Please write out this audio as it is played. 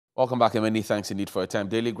Welcome back and many thanks indeed for your time.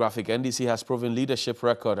 Daily Graphic, NDC has proven leadership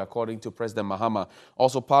record according to President Mahama.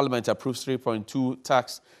 Also, Parliament approves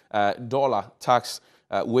 3.2 dollar tax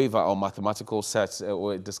waiver on mathematical sets. We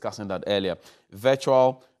were discussing that earlier.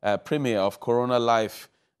 Virtual premiere of Corona Live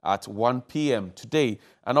at 1 p.m. today.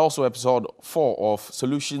 And also episode 4 of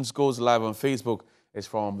Solutions goes live on Facebook. It's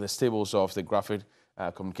from the stables of the Graphic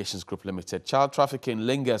Communications Group Limited. Child trafficking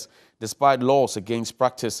lingers despite laws against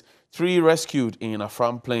practice. 3 rescued in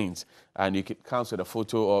Afram Plains. And you can count with a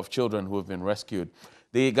photo of children who have been rescued.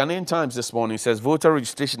 The Ghanaian Times this morning says voter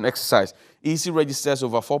registration exercise. EC registers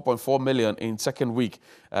over 4.4 million in second week.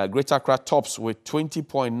 Greater Accra tops with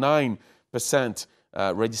 20.9%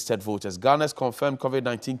 registered voters. Ghana's confirmed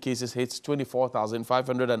COVID-19 cases hits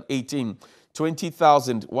 24,518.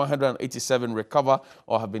 20,187 recover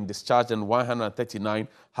or have been discharged and 139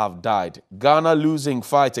 have died. Ghana losing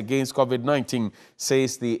fight against COVID-19,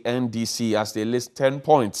 says the NDC as they list 10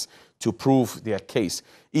 points to prove their case.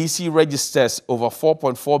 EC registers over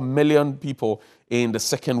 4.4 million people in the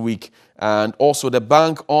second week. And also the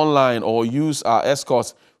bank online or use our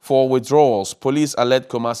escorts for withdrawals. Police alert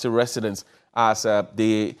Kumasi residents as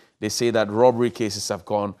they say that robbery cases have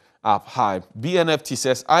gone up high. BNFT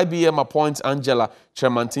says IBM appoints Angela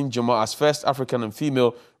Tremantin Juma as first African and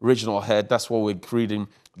female regional head. That's what we're reading.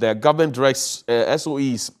 The government directs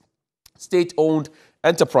SOEs, state-owned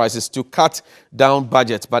enterprises, to cut down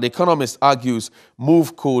budgets. But the economist argues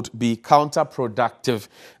move could be counterproductive,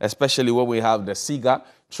 especially when we have the SIGA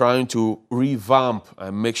trying to revamp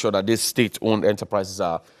and make sure that these state-owned enterprises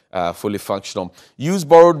are fully functional. Use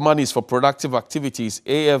borrowed monies for productive activities,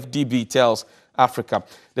 AFDB tells Africa.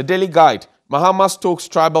 The Daily Guide, Mahama stokes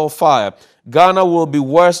tribal fire. Ghana will be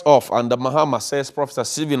worse off under Mahama, says Professor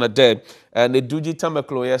Sylvian Ade. And the Duji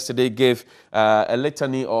Temeklo yesterday gave a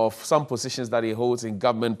litany of some positions that he holds in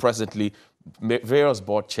government presently, various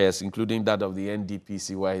board chairs, including that of the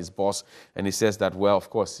NDPC, where he's boss. And he says that, well, of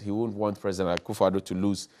course, he wouldn't want President Akufo-Addo to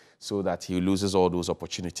lose so that he loses all those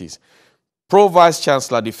opportunities. Pro Vice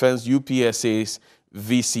Chancellor defends UPSA's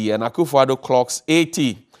VC, and Akufo-Addo clocks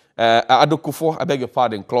 80. Addo Kufuor, I beg your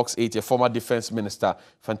pardon, clocks 80, a former defense minister,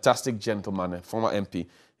 fantastic gentleman, a former MP,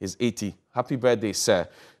 is 80. Happy birthday, sir.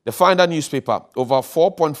 The Finder newspaper, over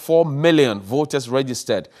 4.4 million voters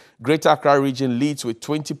registered. Greater Accra region leads with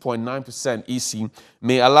 20.9% EC.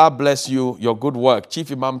 May Allah bless you, your good work.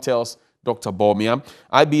 Chief Imam tells Dr. Bawumia.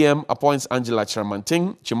 IBM appoints Angela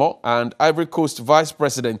Tremantin Juma, and Ivory Coast Vice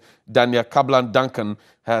President Daniel Kablan Duncan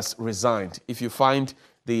has resigned. If you find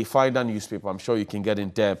the Finder newspaper, I'm sure you can get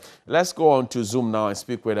in there. Let's go on to Zoom now and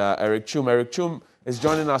speak with Eric Chum. Eric Chum is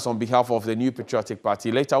joining us on behalf of the New Patriotic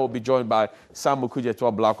Party. Later, we'll be joined by Sam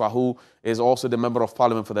Mukujetua Blakwa, who is also the Member of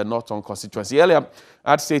Parliament for the Norton constituency. Earlier,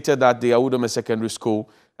 I had stated that the Awudome Secondary School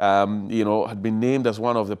had been named as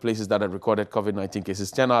one of the places that had recorded COVID-19 cases.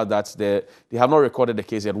 Turns out that they have not recorded the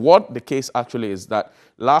case yet. What the case actually is that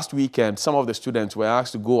last weekend, some of the students were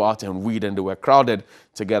asked to go out and weed, and they were crowded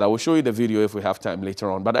together. We'll show you the video if we have time later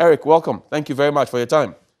on. But Eric, welcome. Thank you very much for your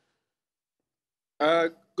time.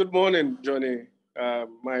 Good morning, Johnny.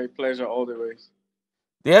 My pleasure all the way.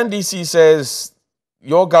 The NDC says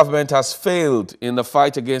your government has failed in the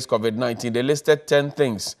fight against COVID-19. They listed 10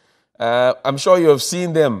 things. I'm sure you have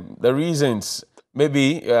seen them, the reasons.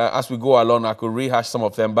 Maybe as we go along, I could rehash some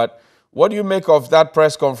of them. But what do you make of that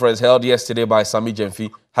press conference held yesterday by Sammy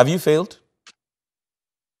Gyamfi? Have you failed?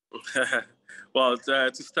 Well,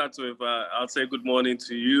 to start with, I'll say good morning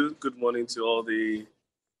to you. Good morning to all the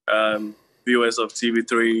viewers of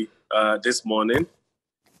TV3 this morning.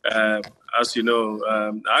 As you know,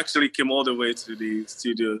 I actually came all the way to the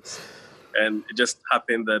studios, and it just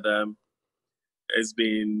happened that it's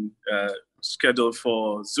been scheduled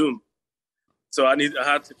for Zoom. So I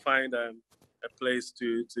had to find a place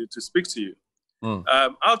to speak to you.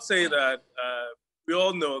 I'd say that we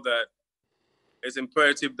all know that it's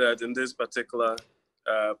imperative that in this particular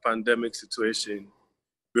pandemic situation,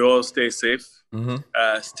 we all stay safe,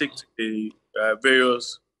 stick to the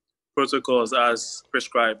various protocols as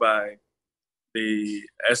prescribed by the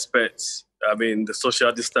experts. I mean, the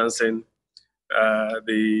social distancing,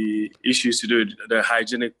 the issues to do with the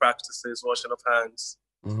hygienic practices, washing of hands,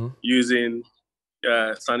 using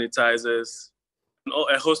sanitizers, and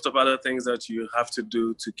a host of other things that you have to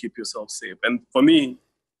do to keep yourself safe. And for me,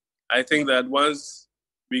 I think that once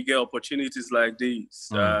we get opportunities like these,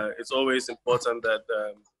 it's always important that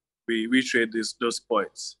we reiterate those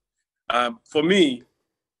points. For me,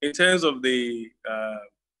 in terms of the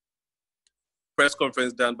press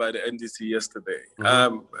conference done by the NDC yesterday,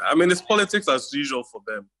 I mean, it's politics as usual for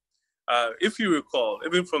them. If you recall,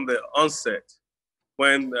 even from the onset,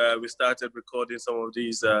 when we started recording some of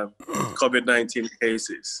these COVID-19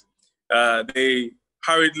 cases. They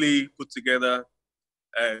hurriedly put together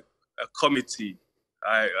a committee.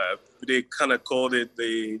 They kind of called it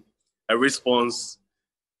a response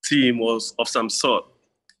team was of some sort.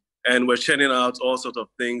 And we're churning out all sorts of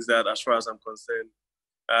things that, as far as I'm concerned,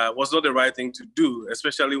 was not the right thing to do,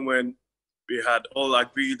 especially when we had all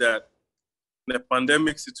agreed that in a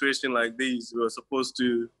pandemic situation like this, we were supposed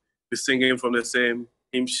to be singing from the same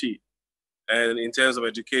hymn sheet. And in terms of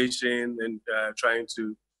education and trying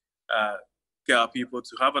to get our people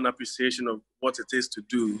to have an appreciation of what it is to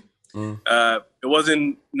do, it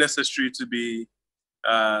wasn't necessary to be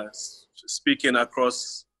speaking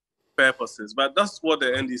across purposes, but that's what the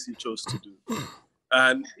NDC chose to do.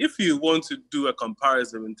 And if you want to do a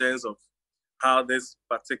comparison in terms of how this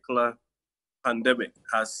particular pandemic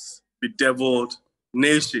has bedeviled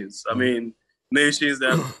nations, I mean, nations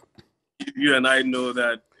that you and I know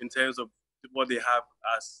that in terms of what they have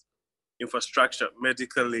as infrastructure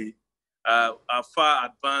medically are far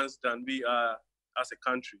advanced than we are as a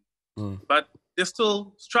country. But they're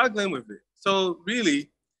still struggling with it. So really,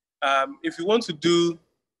 if you want to do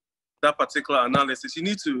that particular analysis, you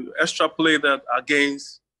need to extrapolate that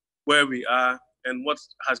against where we are and what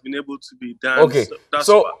has been able to be done. Okay.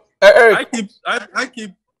 So Eric, I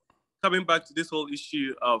keep coming back to this whole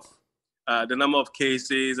issue of the number of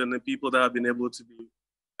cases and the people that have been able to be,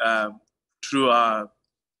 through our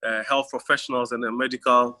health professionals and the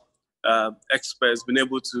medical experts, been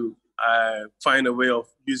able to find a way of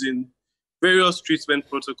using various treatment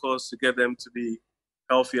protocols to get them to be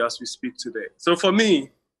healthy as we speak today. So for me,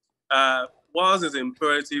 whilst it's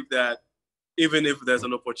imperative that even if there's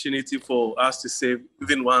an opportunity for us to save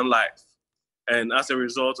even one life, and as a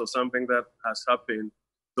result of something that has happened,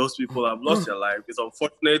 those people have lost their life, it's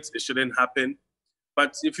unfortunate, it shouldn't happen.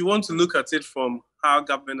 But if you want to look at it from how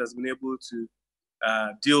government has been able to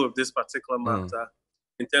deal with this particular matter,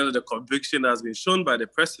 in terms of the conviction that has been shown by the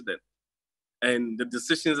president and the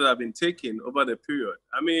decisions that have been taken over the period,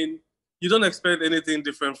 I mean, you don't expect anything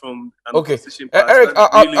different from an opposition party. Eric,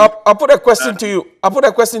 I'll put a question to you. I'll put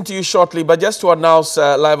a question to you shortly, but just to announce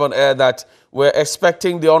live on air that we're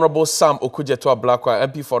expecting the Honorable Sam Okudzeto-Ablakwa,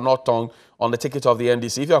 MP for North Tongue, on the ticket of the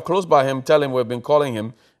NDC. If you're close by him, tell him we've been calling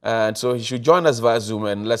him, and so he should join us via Zoom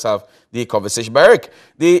and let's have the conversation. But Eric,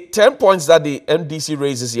 the 10 points that the NDC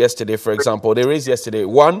raises yesterday, for example, they raised yesterday.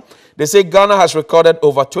 One, they say Ghana has recorded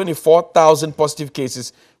over 24,000 positive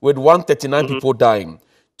cases with 139 people dying.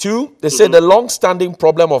 Two, they say the long-standing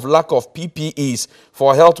problem of lack of PPEs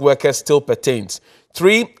for health workers still pertains.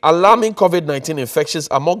 Three, alarming COVID-19 infections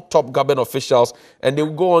among top government officials, and they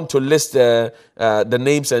will go on to list the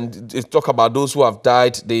names and talk about those who have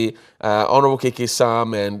died, the Honorable KK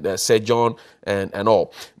Sam and Sir John and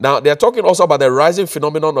all. Now, they're talking also about the rising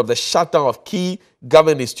phenomenon of the shutdown of key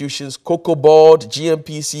government institutions, Cocoa Board,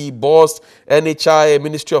 GMPC, BOST, NHI,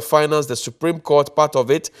 Ministry of Finance, the Supreme Court, part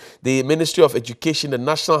of it, the Ministry of Education, the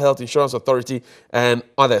National Health Insurance Authority, and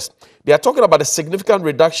others. They are talking about a significant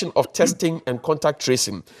reduction of testing and contact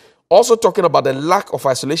tracing. Also talking about the lack of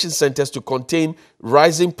isolation centers to contain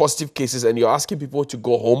rising positive cases, and you're asking people to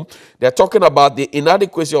go home. They're talking about the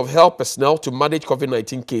inadequacy of health personnel to manage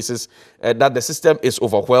COVID-19 cases, that the system is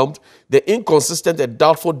overwhelmed, the inconsistent and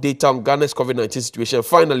doubtful data on Ghana's COVID-19 situation.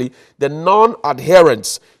 Finally, the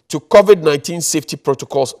non-adherence to COVID-19 safety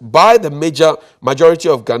protocols by the majority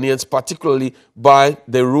of Ghanaians, particularly by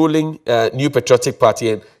the ruling New Patriotic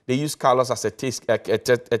Party. And they use Carlos as a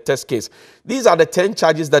test case. These are the 10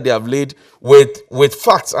 charges that they have laid with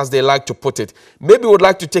facts, as they like to put it. Maybe we would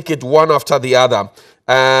like to take it one after the other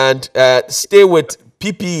and stay with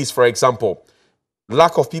PPEs, for example.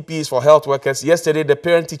 Lack of PPEs for health workers. Yesterday, the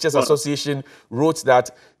Parent Teachers Association wrote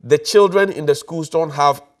that the children in the schools don't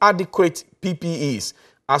have adequate PPEs,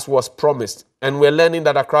 as was promised. And we're learning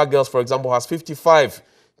that Accra Girls, for example, has 55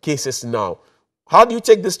 cases now. How do you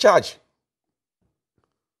take this charge?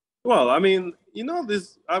 Well, I mean, you know,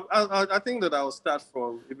 I think that I'll start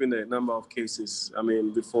from even the number of cases, I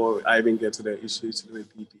mean, before I even get to the issues with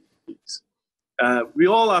PPEs. We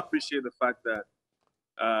all appreciate the fact that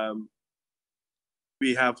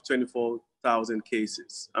we have 24,000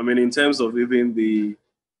 cases. I mean, in terms of even the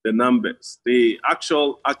numbers, the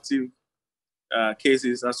actual active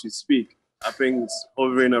cases as we speak, I think it's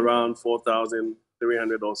hovering around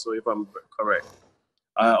 4,300 or so, if I'm correct.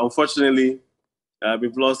 Unfortunately,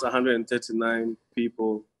 we've lost 139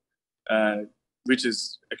 people, which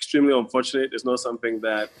is extremely unfortunate. It's not something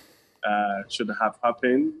that should have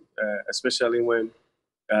happened, especially when,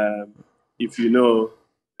 if you know,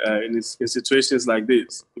 in situations like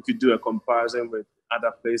this, if you do a comparison with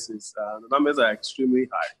other places. The numbers are extremely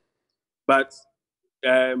high. But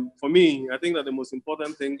for me, I think that the most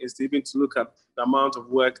important thing is to look at the amount of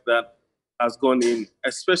work that has gone in,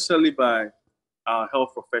 especially by our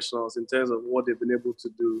health professionals in terms of what they've been able to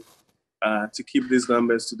do to keep these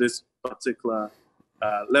numbers to this particular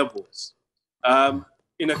levels.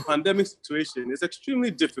 In a pandemic situation, it's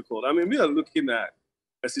extremely difficult. I mean, we are looking at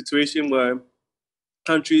a situation where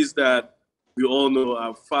countries that we all know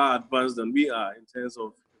are far advanced than we are in terms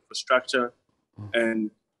of infrastructure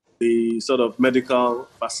and the sort of medical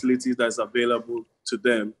facilities that's available to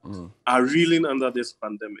them are reeling under this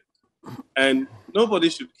pandemic. And nobody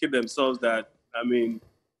should kid themselves that, I mean,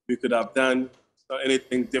 we could have done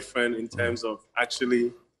anything different in terms of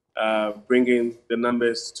actually bringing the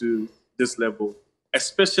numbers to this level,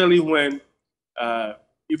 especially when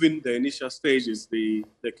even the initial stages, the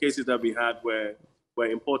cases that we had were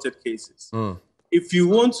imported cases. If you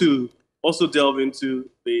want to also delve into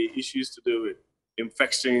the issues to do with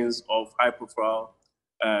infections of high-profile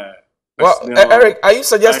Eric, are you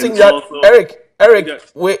suggesting that also, Eric,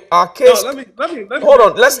 yes. Our case? No, let me hold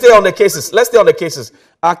on. Let's stay on the cases. Let's stay on the cases.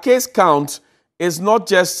 Our case count is not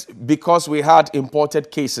just because we had imported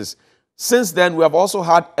cases. Since then, we have also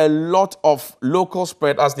had a lot of local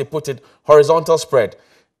spread, as they put it, horizontal spread.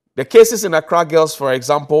 The cases in Accra Girls, for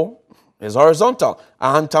example, is horizontal.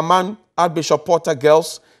 Ahantaman, Archbishop Porter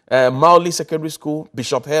Girls, Mauli Secondary School,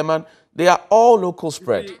 Bishop Herman, they are all local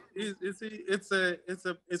spread. It's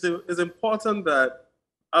important that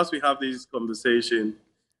as we have this conversation,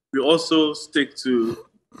 we also stick to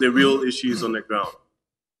the real issues on the ground.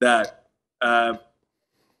 That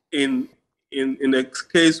in a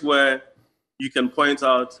case where you can point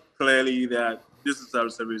out clearly that this is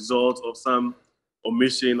as a result of some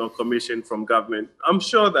omission or commission from government, I'm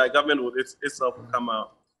sure that government would itself come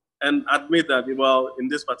out and admit that, well, in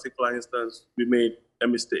this particular instance, we made a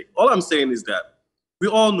mistake. All I'm saying is that we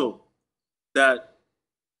all know that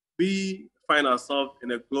we find ourselves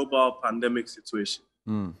in a global pandemic situation.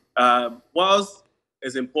 Whilst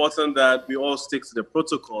it's important that we all stick to the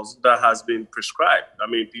protocols that has been prescribed. I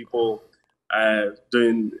mean, people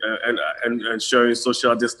doing and ensuring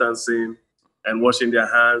social distancing and washing their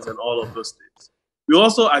hands and all of those things. We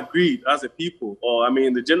also agreed as a people, or I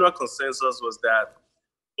mean, the general consensus was that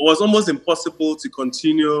it was almost impossible to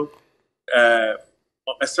continue a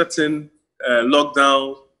certain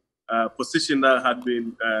lockdown position that had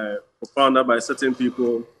been propounded by certain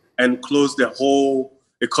people and close the whole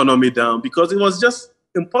economy down, because it was just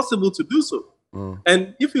impossible to do so.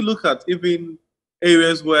 And if you look at even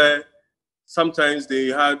areas where sometimes they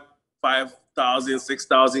had 5,000,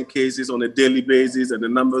 6,000 cases on a daily basis, and the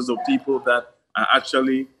numbers of people that are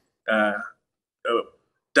actually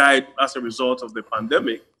died as a result of the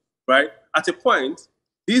pandemic, right? At a point,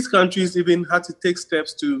 these countries even had to take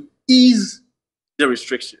steps to ease the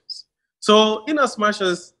restrictions. So in as much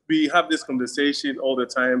as we have this conversation all the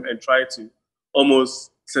time and try to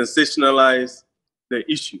almost sensationalize the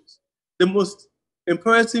issues, the most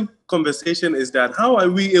imperative conversation is that how are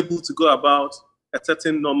we able to go about a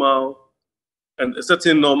certain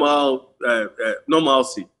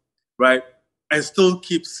normalcy, right? And still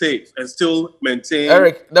keep safe and still maintain.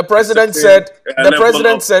 Eric, the president said. The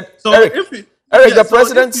president said. So Eric, the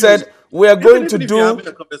president said we are going to do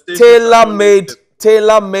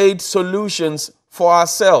tailor-made solutions for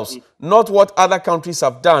ourselves, not what other countries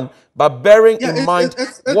have done, but bearing in mind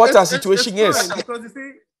what our situation is. Because you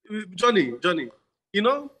see, Johnny, you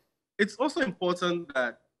know, it's also important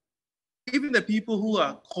that even the people who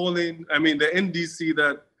are calling, I mean, the NDC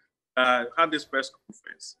that had this press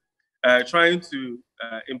conference, trying to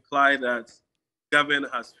imply that government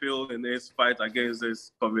has failed in its fight against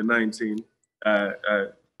this COVID-19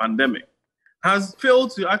 pandemic, has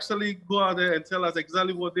failed to actually go out there and tell us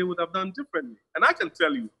exactly what they would have done differently. And I can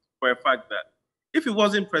tell you for a fact that if it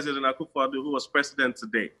wasn't President Akufo-Addo who was president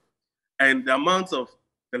today, and the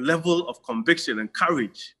level of conviction and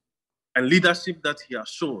courage and leadership that he has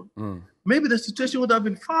shown, maybe the situation would have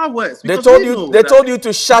been far worse. They told you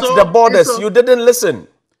to shut the borders. You didn't listen.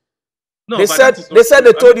 No, they said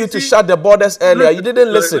they told you to shut the borders earlier. You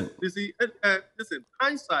didn't listen. You see, listen,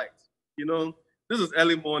 hindsight, you know, this is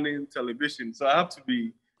early morning television, so I have to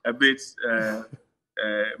be a bit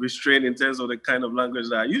restrained in terms of the kind of language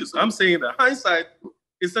that I use. I'm saying that hindsight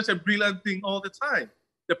is such a brilliant thing all the time.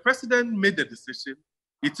 The president made the decision.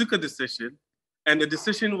 He took a decision, and the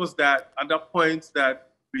decision was that at that point that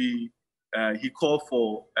he called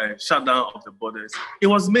for a shutdown of the borders. It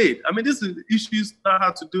was made. I mean, this is issues that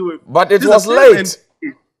had to do with. But it was late.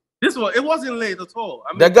 It wasn't late at all.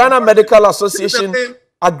 I mean, the Ghana Medical Association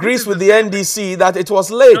agrees with the NDC that it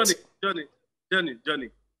was late. Johnny, Johnny,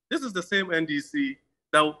 this is the same NDC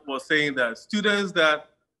that was saying that students that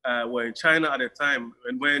were in China at the time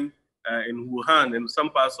and when in Wuhan, in some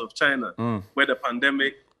parts of China, where the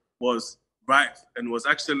pandemic was rife and was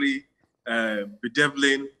actually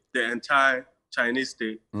bedeviling the entire Chinese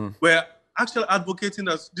state, were actually advocating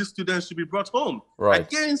that these students should be brought home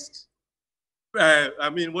against,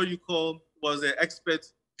 what you call was the expert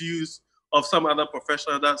views of some other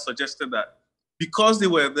professional that suggested that because they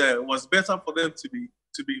were there, it was better for them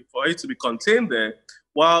for it to be contained there,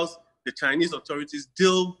 whilst the Chinese authorities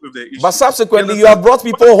deal with the issue. But subsequently, you have brought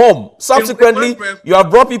people home. Subsequently, you have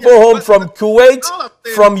brought people home from Kuwait,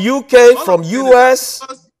 from UK, from US,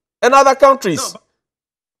 and other countries.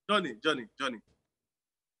 No, Johnny.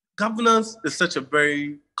 Governance is such a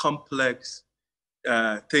very complex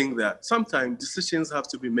thing that sometimes decisions have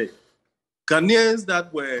to be made. Ghanaians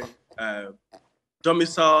that were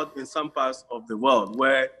domiciled in some parts of the world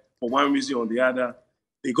where, for one reason or the other,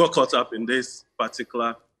 they got caught up in this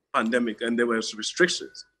particular pandemic and there were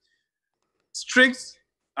restrictions. Strict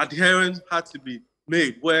adherence had to be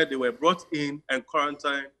made where they were brought in and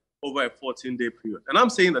quarantined over a 14-day period. And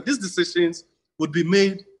I'm saying that these decisions would be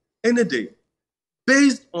made any day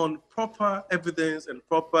based on proper evidence and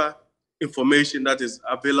proper information that is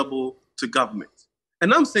available to government.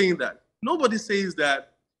 And I'm saying that nobody says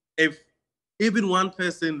that if even one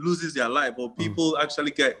person loses their life or people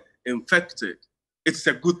actually get infected, it's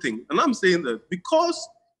a good thing. And I'm saying that because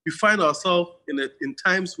we find ourselves in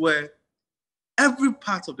times where every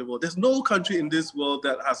part of the world, there's no country in this world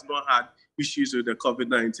that has not had issues with the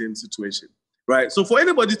COVID-19 situation, right? So for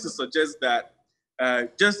anybody to suggest that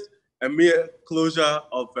just a mere closure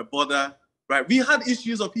of a border, right? We had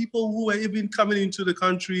issues of people who were even coming into the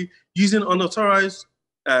country using unauthorized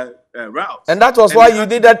routes. And that was why you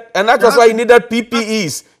did that. And that was why you needed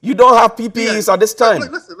PPEs. You don't have PPEs at this time.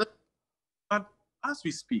 Listen, but as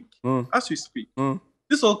we speak,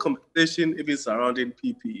 this whole conversation even surrounding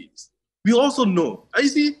PPEs, we also know. You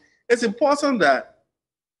see, it's important that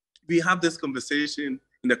we have this conversation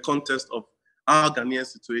in the context of our Ghanaian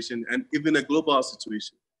situation and even a global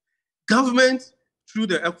situation. Government, through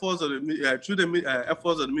the efforts of the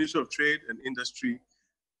Ministry of Trade and Industry,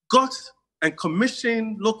 got and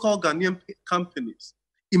commissioned local Ghanaian companies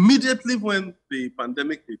immediately when the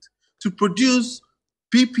pandemic hit to produce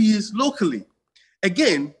PPEs locally.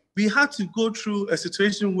 Again, we had to go through a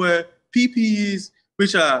situation where PPEs,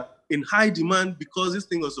 which are in high demand because this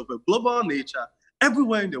thing was of a global nature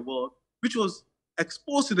everywhere in the world, which was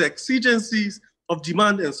exposed to the exigencies of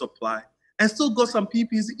demand and supply, and still got some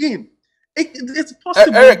PPEs in. It's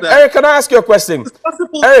possible. Eric, can I ask you a question?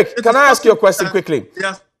 Eric, can I ask you a question quickly?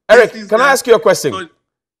 Yes. Eric, can I ask you a question?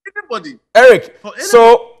 Everybody. Eric,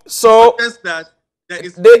 so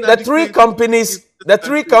the three companies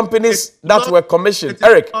that were commissioned,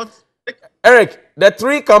 Eric, the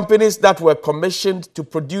three companies that were commissioned to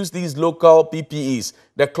produce these local PPEs,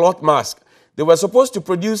 the cloth mask, they were supposed to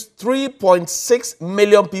produce 3.6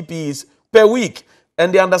 million PPEs per week.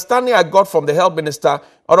 And the understanding I got from the Health Minister,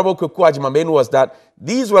 Honorable Kweku Agyeman, was that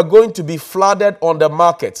these were going to be flooded on the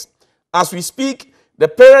markets. As we speak, the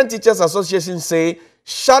Parent Teachers Association say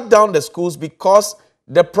shut down the schools because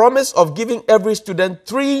the promise of giving every student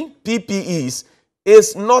 3 PPEs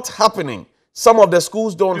is not happening. Some of the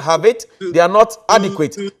schools don't have it. They are not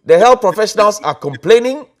adequate. The health professionals are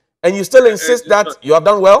complaining, and you still insist that you have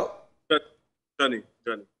done well? Johnny,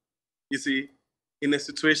 you see, in a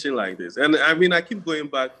situation like this, and I mean, I keep going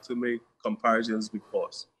back to make comparisons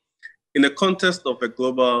because in the context of a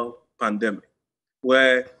global pandemic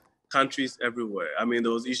where countries everywhere, I mean,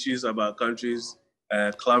 there was issues about countries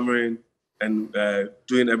clamoring and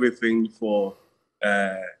doing everything for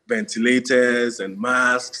ventilators and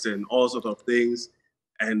masks and all sorts of things.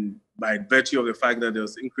 And by virtue of the fact that there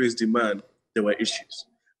was increased demand, there were issues.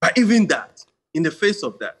 But even that, in the face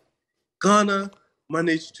of that, Ghana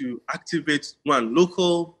managed to activate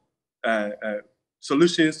local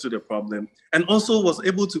solutions to the problem, and also was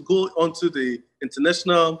able to go onto the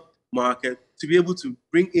international market to be able to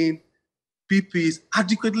bring in PPEs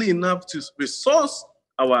adequately enough to resource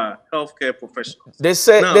our healthcare professionals. They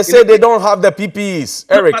say they don't have the PPEs,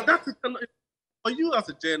 Eric. But for you as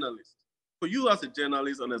a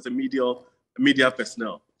journalist and as a media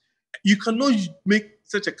personnel, you cannot make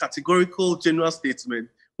such a categorical general statement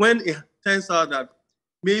when it turns out that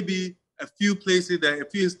maybe a few places, there are a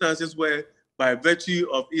few instances where by virtue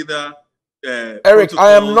of either Eric,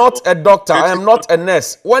 I am not a doctor. I am not a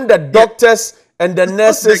nurse. When the doctors and the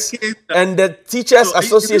nurses and the teachers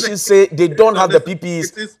association say they don't have the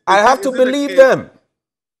PPEs, I have to believe them.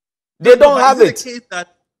 They don't have it. Is it the case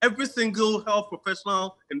that every single health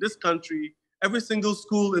professional in this country every single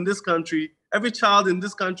school in this country, every child in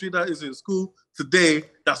this country that is in school today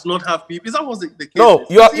does not have PPEs. Is that was the case? No,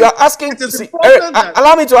 you are asking. See, Eric,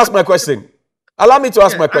 allow me to ask my question. Allow me to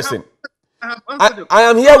ask my question. I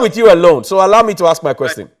am here with you alone, so allow me to ask my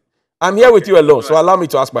question. I'm here with you alone, so allow me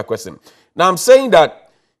to ask my question. Now, I'm saying that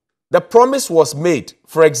the promise was made,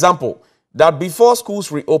 for example, that before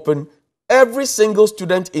schools reopen, every single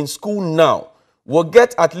student in school now will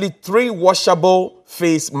get at least 3 washable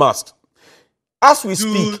face masks. As we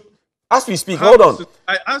speak, hold on.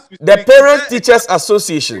 The Parent Teachers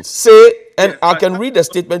Associations say, and I can read the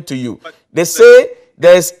statement to you. They say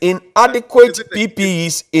there's inadequate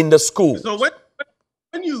PPEs in the school. So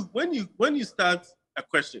when you start a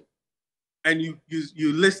question and you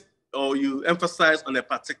list or you emphasize on a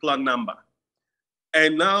particular number,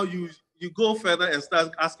 and now you go further and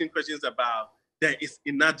start asking questions about there is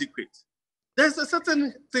inadequate, there's a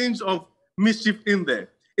certain tinge of mischief in there.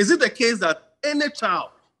 Is it the case that any child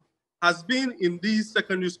has been in these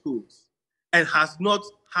secondary schools and has not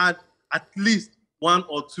had at least 1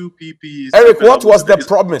 or 2 PPEs? Eric, what was the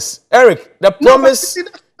promise? Eric, the promise,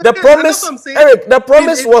 Eric, the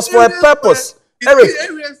promise was for a purpose.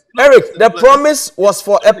 Eric, the promise was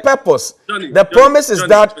for a purpose. The promise is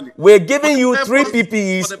that we're giving you 3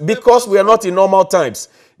 PPEs because we are not in normal times.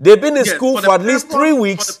 They've been in school for at least 3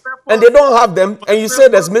 weeks and they don't have them, and you say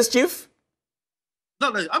there's mischief? No,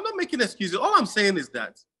 I'm not making excuses. All I'm saying is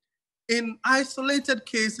that in isolated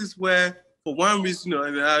cases where, for one reason or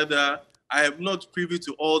another, I am not privy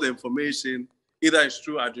to all the information, either it's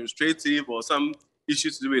through administrative or some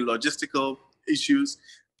issues to do with logistical issues,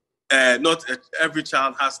 not every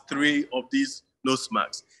child has 3 of these nose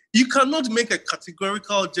masks. You cannot make a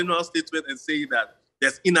categorical general statement and say that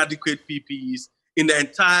there's inadequate PPEs in the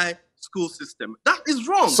entire school system. That is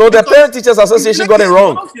wrong. So the Parent Teachers Association got it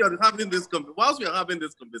wrong. Whilst we are having this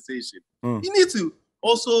conversation, you need to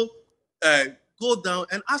also go down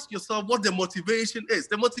and ask yourself what the motivation is.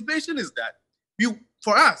 The motivation is that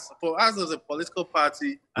for us as a political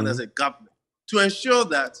party and as a government, to ensure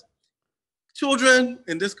that children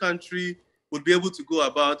in this country would be able to go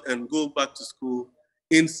about and go back to school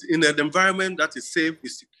in an environment that is safe,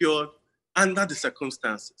 is secure, under the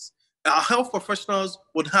circumstances. Our health professionals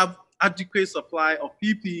would have adequate supply of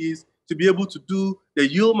PPEs to be able to do the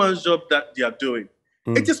yeoman's job that they are doing.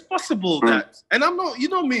 It is possible that, and I'm not, you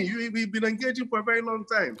know me, we've been engaging for a very long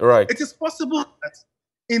time. Right. It is possible that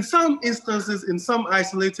in some instances, in some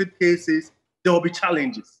isolated cases, there will be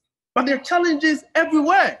challenges. But there are challenges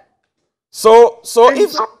everywhere. So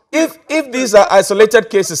if these are isolated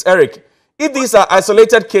cases, Eric, if these are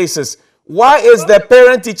isolated cases, why is the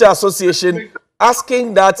Parent Teacher Association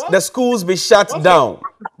asking that the schools be shut down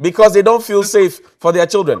because they don't feel safe for their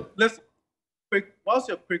children? Whilst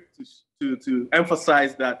you're quick to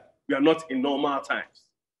emphasize that we are not in normal times,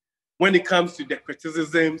 when it comes to the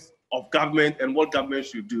criticisms of government and what government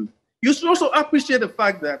should do, you should also appreciate the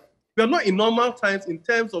fact that we are not in normal times in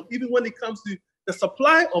terms of even when it comes to the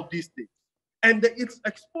supply of these things. And it's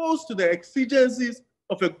exposed to the exigencies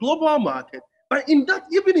of a global market. But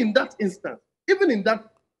even in that instance, even in that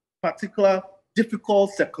particular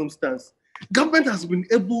difficult circumstance, government has been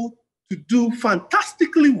able to do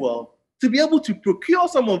fantastically well to be able to procure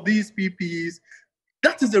some of these PPEs.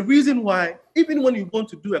 That is the reason why, even when you want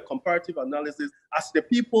to do a comparative analysis as the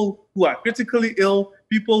people who are critically ill,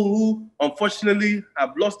 people who unfortunately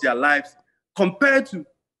have lost their lives, compared to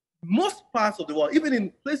most parts of the world, even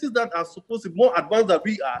in places that are supposed to be more advanced than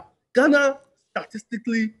we are, Ghana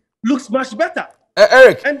statistically looks much better.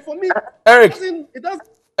 Eric. And for me, Eric. It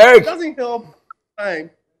doesn't help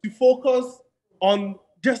time to focus on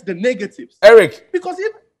just the negatives. Eric. Because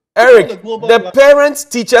the Parent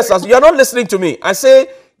Teachers, you're not listening to me. I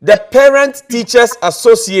say the Parent Teachers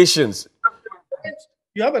Associations.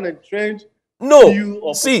 You have an entrenched view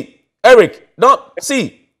of... Eric,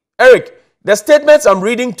 the statements I'm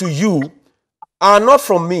reading to you are not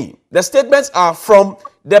from me. The statements are from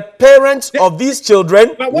the parents of these children,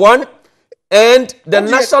 one, and the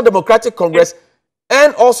National Democratic Congress,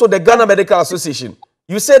 and also the Ghana Medical Association.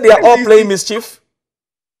 You say they are all playing mischief?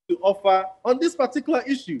 To offer on this particular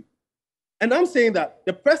issue. And I'm saying that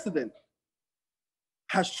the president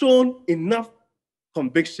has shown enough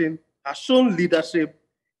conviction, has shown leadership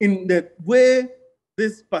in the way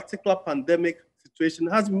this particular pandemic situation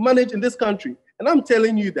has been managed in this country. And I'm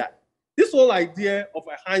telling you that this whole idea of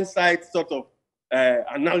a hindsight sort of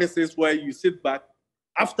analysis where you sit back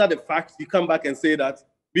after the fact, you come back and say that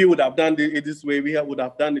we would have done it this way, we would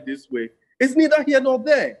have done it this way. It's neither here nor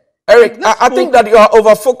there. Eric, I think that you are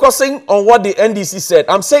over-focusing on what the NDC said.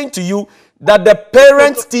 I'm saying to you that the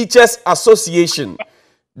Parent Teachers Association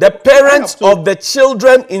The parents of the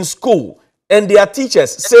children in school and their teachers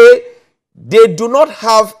say they do not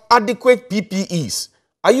have adequate PPEs.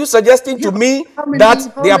 Are you suggesting to me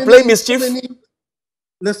that they are playing mischief?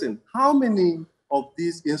 Listen, how many of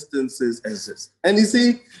these instances exist? And you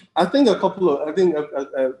see, I think a couple of,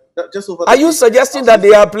 just over. Are you suggesting that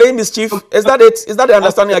they are playing mischief? Is that it? Is that the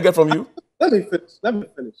understanding I get from you? Let me finish.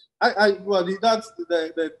 Well, that's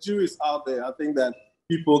the jury is out there. I think that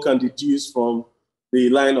people can deduce from the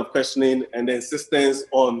line of questioning and the insistence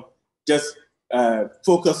on just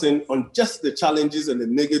focusing on just the challenges and the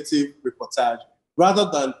negative reportage rather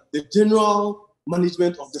than the general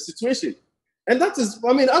management of the situation. And that is,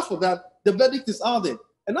 I mean, as for that, the verdict is out there.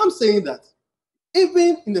 And I'm saying that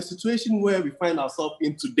even in the situation where we find ourselves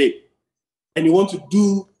in today, and you want to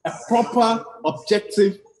do a proper,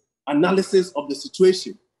 objective analysis of the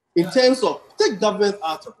situation in terms of take government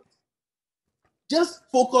out of it, just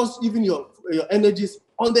focus even your energies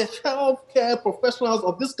on the healthcare professionals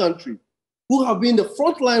of this country who have been the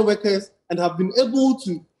frontline workers and have been able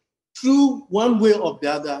to, through one way or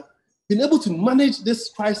the other, been able to manage this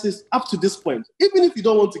crisis up to this point, even if you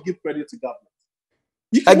don't want to give credit to government.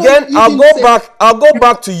 Again, I'll go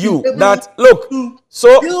back to you that, look,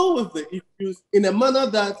 so deal with the issues in a manner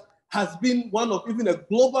that has been one of even a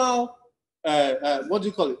global,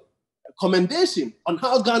 commendation on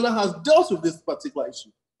how Ghana has dealt with this particular issue.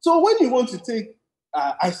 So when you want to take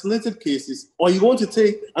isolated cases, or you want to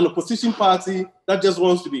take an opposition party that just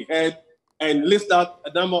wants to be heard and list out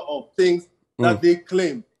a number of things that they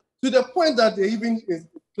claim, to the point that they even is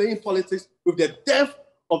playing politics with the death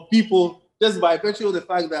of people just by virtue of the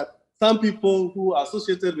fact that some people who are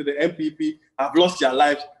associated with the MPP have lost their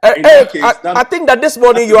lives. I think that this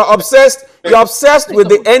morning you are obsessed. You're obsessed with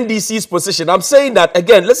the NDC's position. I'm saying that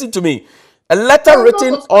again. Listen to me. A letter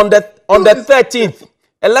written on the 13th.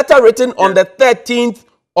 A letter written on the 13th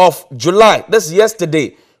of July. That's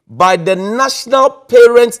yesterday, by the National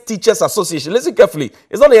Parents Teachers Association. Listen carefully.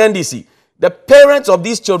 It's not the NDC. The parents of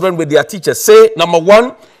these children with their teachers say, number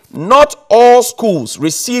one, not all schools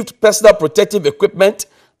received personal protective equipment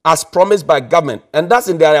as promised by government, and that's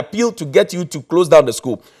in their appeal to get you to close down the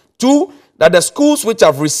school. Two, that the schools which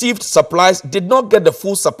have received supplies did not get the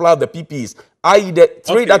full supply of the PPEs, i.e. the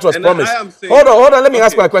three that was promised. Hold on, let me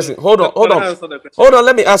ask my question. Hold on,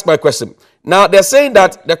 let me ask my question. Now, they're saying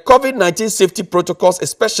that the COVID-19 safety protocols,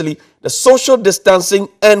 especially the social distancing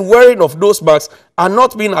and wearing of nose masks, are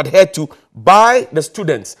not being adhered to by the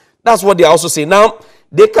students. That's what they also say. Now,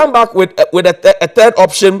 they come back with a third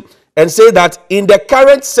option and say that in the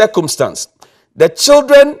current circumstance, the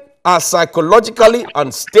children are psychologically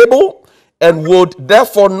unstable and would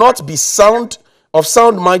therefore not be of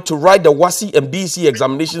sound mind to write the WASSCE and BECE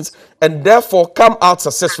examinations and therefore come out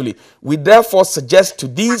successfully. We therefore suggest to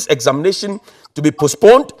these examinations to be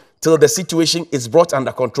postponed till the situation is brought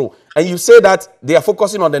under control. And you say that they are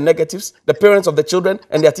focusing on the negatives, the parents of the children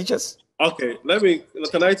and their teachers? Okay, can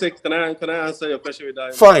I answer your question with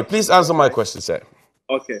that? Fine, please answer my question, sir.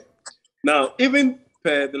 Okay. Now, even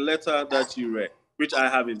per the letter that you read, which I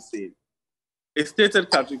haven't seen, it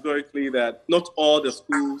stated categorically that not all the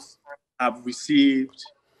schools have received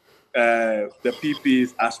the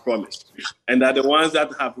PPEs as promised, and that the ones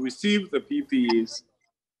that have received the PPEs,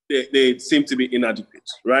 they seem to be inadequate,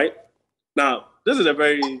 right? Now, this is a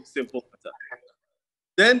very simple matter.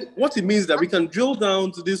 Then what it means that we can drill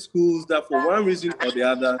down to these schools that for one reason or the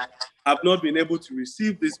other have not been able to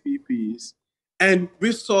receive these PPEs and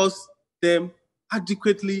resource them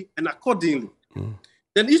adequately and accordingly.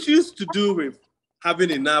 Then issues to do with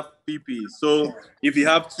having enough PPEs. So if you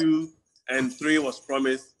have 2 and 3 was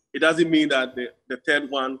promised, it doesn't mean that the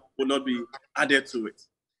third one will not be added to it.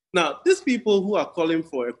 Now, these people who are calling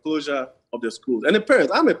for a closure of the schools, and the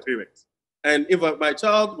parents, I'm a parent, and if my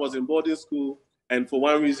child was in boarding school and for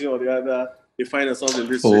one reason or the other, they find themselves in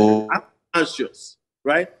this situation, I'm anxious,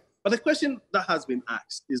 right? But the question that has been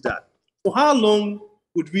asked is that, for how long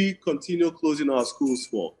would we continue closing our schools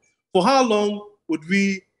for? For how long would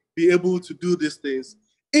we be able to do these things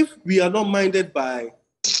if we are not minded by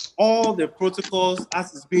all the protocols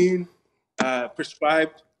as is being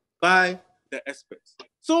prescribed by the experts?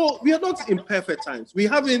 So we are not in perfect times.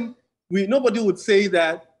 Nobody would say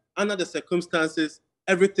that under the circumstances,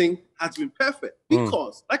 everything has been perfect.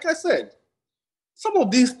 Because, like I said, some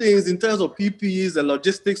of these things in terms of PPEs and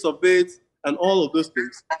logistics of it and all of those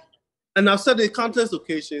things, and I've said it countless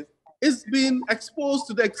occasions, it's been exposed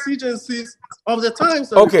to the exigencies of the times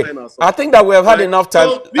that we find ourselves. I think that we have had enough time.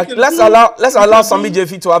 So let's allow Sammy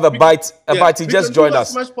JV to have a bite. He just joined us.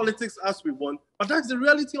 We can do as much politics as we want, but that's the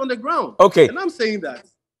reality on the ground. Okay. And I'm saying that.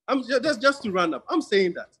 Just to run up, I'm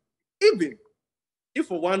saying that even if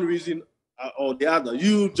for one reason or the other,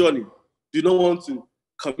 you, Johnny, do not want to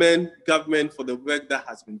commend government for the work that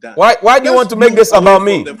has been done. Why do you want to make this about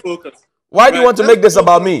me? Why do you want to make this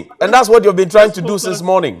about me? And that's what you've been trying to do since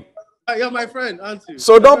morning. You're my friend, aren't you?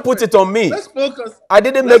 So don't put it on me. Let's focus. I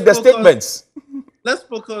didn't make the statements. Let's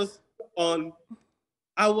focus on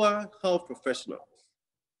our health professionals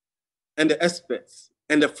and the experts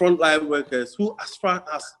and the frontline workers who, as far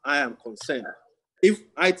as I am concerned, if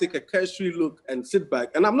I take a cursory look and sit back,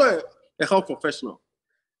 and I'm not a health professional,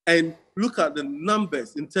 and look at the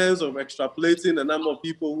numbers in terms of extrapolating the number of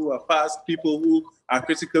people who are fast, people who are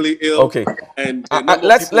critically ill. Okay. And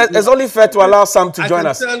it's only fair to allow Sam to join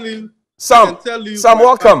us. Sam,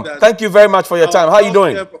 welcome. Thank you very much for your time. How are you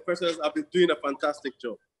doing? Professors have been doing a fantastic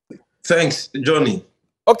job. Thanks, Johnny.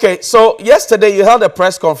 Okay, so yesterday you held a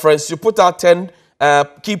press conference. You put out 10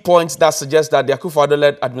 key points that suggest that the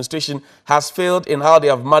Akufo-Addo-led administration has failed in how they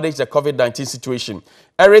have managed the COVID-19 situation.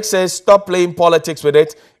 Eric says, stop playing politics with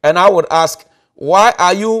it. And I would ask, why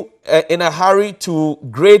are you in a hurry to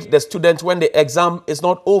grade the students when the exam is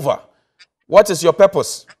not over? What is your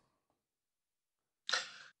purpose?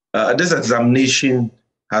 This examination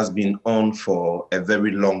has been on for a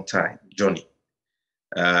very long time, Johnny.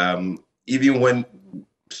 Even when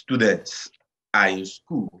students are in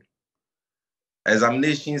school,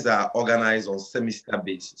 examinations are organized on semester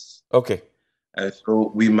basis. Okay. And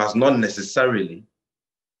so we must not necessarily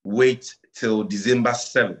wait till December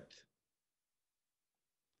 7th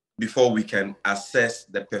before we can assess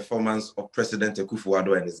the performance of President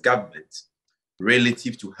Akufo-Addo and his government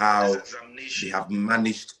relative to how they have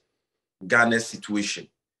managed Ghana's situation.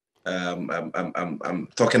 I'm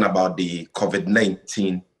talking about the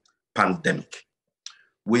COVID-19 pandemic.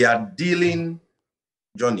 We are dealing,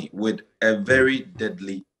 Johnny, with a very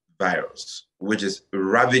deadly virus, which is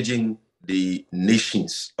ravaging the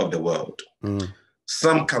nations of the world.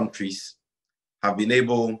 Some countries have been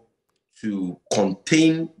able to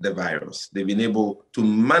contain the virus. They've been able to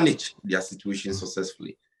manage their situation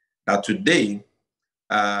successfully. Now today,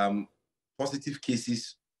 positive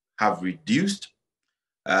cases have reduced.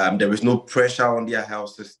 There is no pressure on their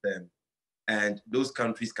health system. And those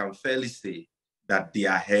countries can fairly say that they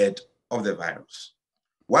are ahead of the virus.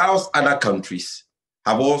 Whilst other countries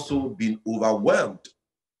have also been overwhelmed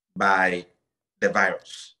by the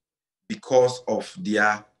virus because of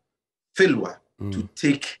their failure to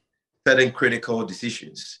take certain critical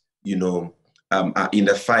decisions, in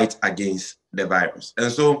the fight against the virus.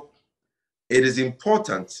 And so it is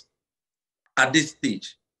important at this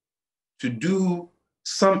stage to do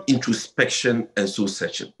some introspection and soul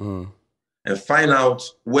searching and find out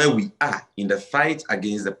where we are in the fight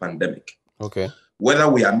against the pandemic. Okay. Whether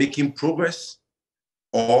we are making progress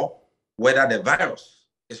or whether the virus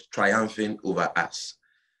is triumphing over us.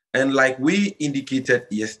 And like we indicated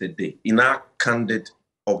yesterday in our candid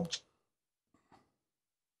object.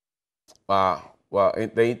 Wow. Well,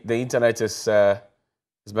 the internet is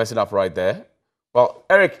messing up right there. Well,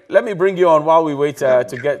 Eric, let me bring you on while we wait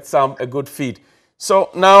to get a good feed. So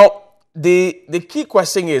now the key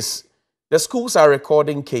question is, the schools are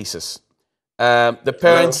recording cases. The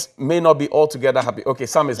parents may not be altogether happy. Okay,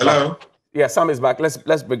 Sam is back. Yeah, Sam is back.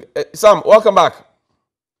 Let's bring Sam. Welcome back.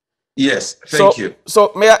 Yes, thank you.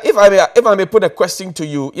 So if I may put a question to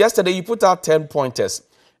you. Yesterday you put out 10 pointers.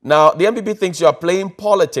 Now the NPP thinks you are playing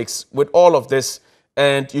politics with all of this,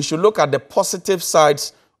 and you should look at the positive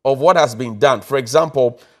sides of what has been done. For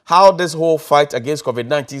example, how this whole fight against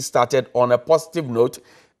COVID-19 started on a positive note.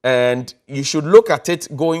 And you should look at it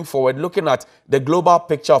going forward, looking at the global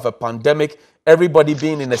picture of a pandemic, everybody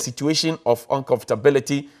being in a situation of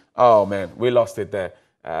uncomfortability. Oh, man, we lost it there.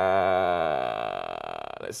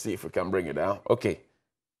 Let's see if we can bring it down. Okay,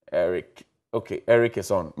 Eric. Okay, Eric is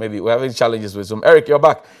on. Maybe we're having challenges with Zoom. Eric, you're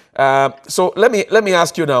back. So let me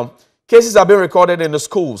ask you now. Cases have been recorded in the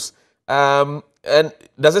schools. And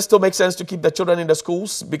does it still make sense to keep the children in the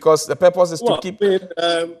schools? Because the purpose is to keep...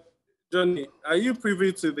 Johnny, are you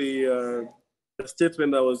privy to the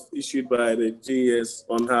statement that was issued by the GES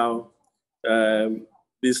on how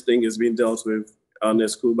this thing is being dealt with on a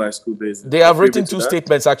school-by-school basis? They have written two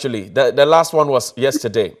statements, actually. The last one was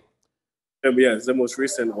yesterday. Yes, the most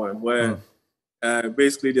recent one, where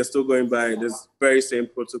basically they're still going by this very same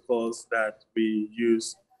protocols that we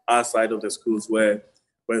use outside of the schools, where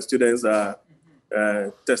when students are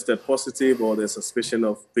tested positive or there's suspicion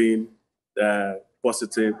of being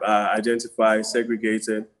positive, identified,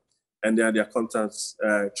 segregated, and then their contacts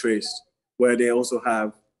traced, where they also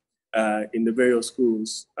have in the various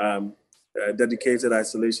schools dedicated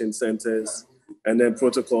isolation centers, and then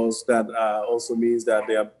protocols that also means that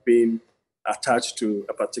they are being attached to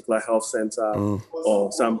a particular health center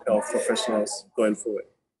or some health professionals going forward.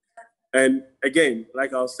 And again,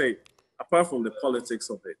 like I'll say, apart from the politics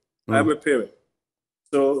of it, I'm a parent.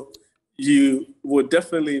 So you would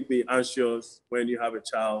definitely be anxious when you have a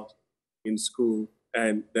child in school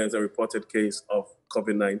and there's a reported case of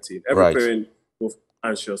COVID-19. Every parent will be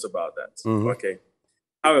anxious about that. Okay.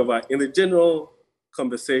 However, in the general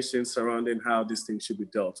conversation surrounding how this thing should be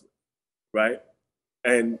dealt with, right?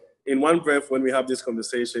 And in one breath, when we have these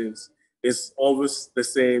conversations, it's always the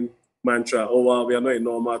same mantra, oh, well, we are not in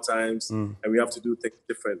normal times and we have to do things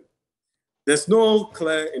differently. There's no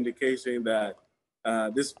clear indication that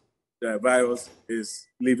this virus is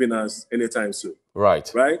leaving us anytime soon. Right?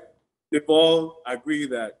 We've all agreed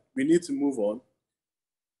that we need to move on,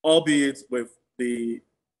 albeit with the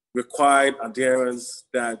required adherence,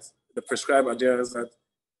 that the prescribed adherence that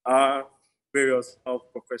our various health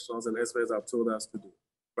professionals and experts have told us to do,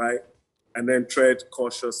 right? And then tread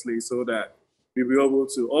cautiously so that we'll be able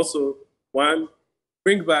to also, one,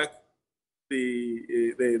 bring back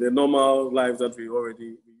the normal lives that we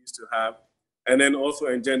used to have, and then also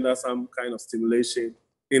engender some kind of stimulation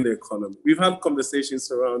in the economy. We've had conversations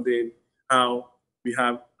surrounding how we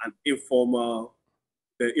have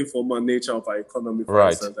the informal nature of our economy, for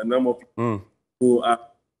instance, a number of people who are,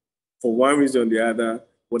 for one reason or the other,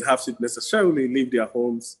 would have to necessarily leave their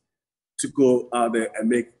homes to go out there and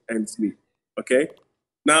make ends meet, okay?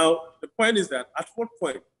 Now, the point is that at what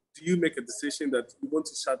point do you make a decision that you want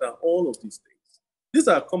to shut down all of these things? These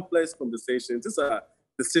are complex conversations. These are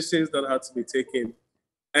decisions that have to be taken.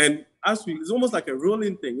 And it's almost like a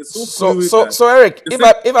rolling thing. It's so Eric,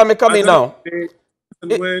 if I may come in now.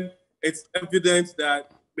 When it's evident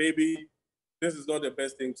that maybe this is not the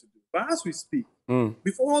best thing to do. But as we speak,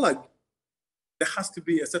 before there has to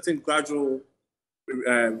be a certain gradual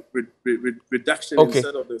reduction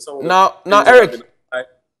instead of now Eric.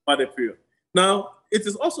 Period. Now, it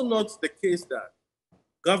is also not the case that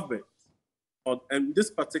government and this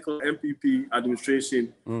particular MPP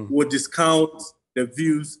administration would discount the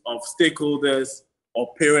views of stakeholders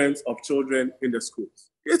or parents of children in the schools.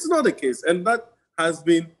 It's not the case. And that has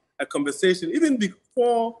been a conversation even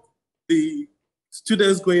before the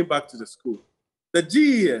students going back to the school. The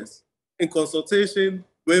GES, in consultation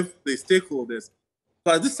with the stakeholders,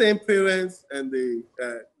 but the same parents and the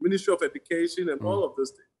Ministry of Education and all of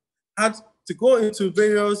those things, had to go into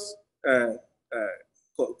various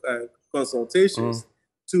consultations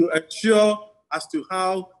to ensure as to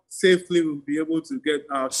how safely we'll be able to get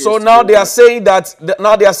our kids. So now they are saying that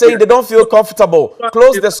they don't feel comfortable.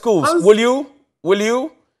 Close the schools. Will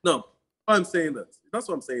you? No, I'm saying that. That's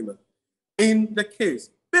what I'm saying. That in the case,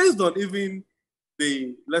 based on even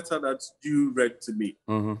the letter that you read to me,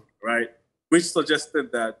 right, which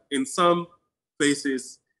suggested that in some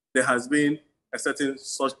places there has been a certain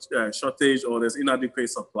shortage or there's inadequate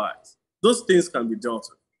supplies. Those things can be dealt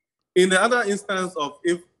with. In the other instance of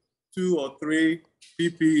if 2 or 3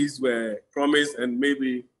 PPEs were promised and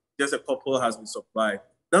maybe just a couple has been supplied,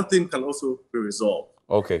 that thing can also be resolved.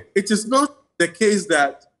 Okay. It is not the case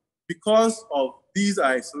that because of these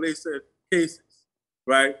isolated cases,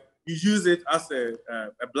 right, you use it as a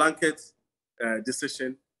blanket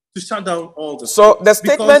decision to shut down all the So the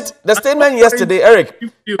statement yesterday,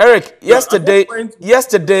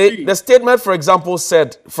 yesterday, the statement, for example,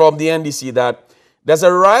 said from the NDC that there's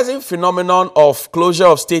a rising phenomenon of closure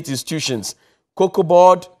of state institutions, Cocoa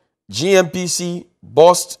Board, GMPC,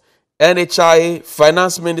 BOST, NHIA,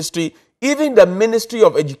 Finance Ministry, even the Ministry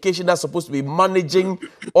of Education that's supposed to be managing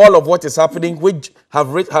all of what is happening, which have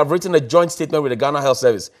written a joint statement with the Ghana Health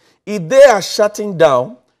Service. If they are shutting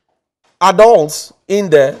down adults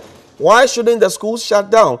in there, why shouldn't the schools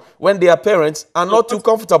shut down when their parents are not too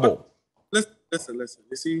comfortable? Listen.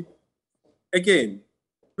 You see, again,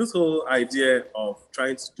 this whole idea of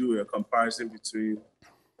trying to do a comparison between,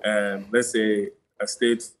 let's say, a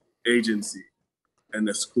state agency and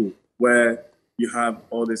a school, where you have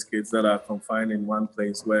all these kids that are confined in one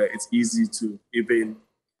place, where it's easy to even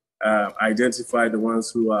identify the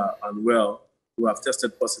ones who are unwell, who have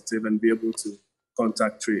tested positive, and be able to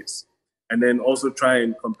contact trace. And then also try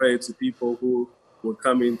and compare it to people who would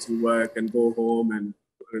come into work and go home and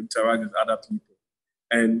interact with other people.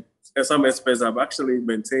 And some experts have actually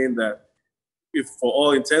maintained that if for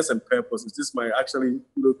all intents and purposes, this might actually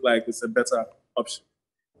look like it's a better option.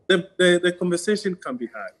 The conversation can be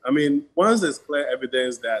had. I mean, once there's clear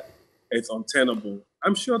evidence that it's untenable,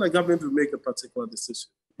 I'm sure the government will make a particular decision.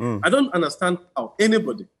 I don't understand how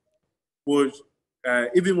anybody would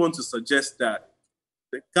even want to suggest that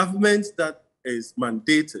the government that is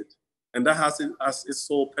mandated and that has its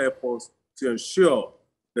sole purpose to ensure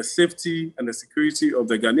the safety and the security of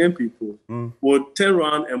the Ghanaian people, would turn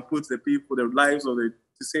around and put the lives of the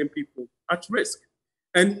same people at risk.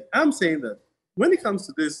 And I'm saying that when it comes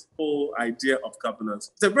to this whole idea of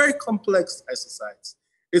governance, it's a very complex exercise.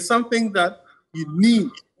 It's something that you need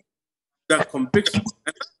that conviction.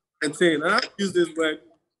 And saying, I use this word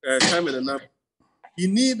time and enough. You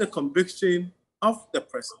need the conviction of the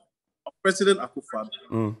president, of President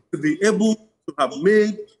Akufo-Addo, to be able to have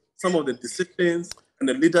made some of the decisions and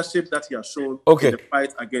the leadership that he has shown in the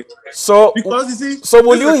fight against. So, because you see, so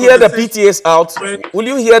will you hear the PTAs out? Will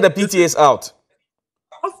you hear the PTAs out?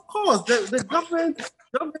 Of course, the government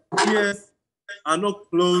PTAs are not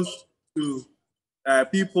close to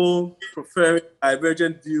people preferring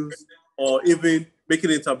divergent views or even making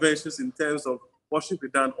interventions in terms of what should be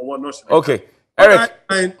done or what not should be done. Eric. What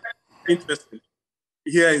I find interesting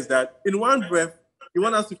here is that in one breath, you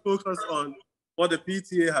want us to focus on what the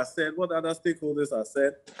PTA has said, what other stakeholders have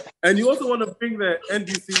said, and you also want to bring the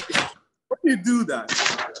NDC. When you do that,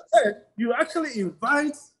 you actually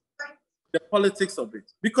invite the politics of it.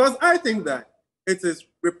 Because I think that it is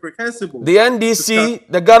reprehensible. The NDC,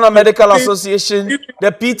 the Ghana Medical Association,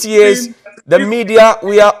 the PTAs, the media,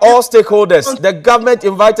 we are all stakeholders. The government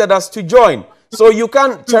invited us to join. So you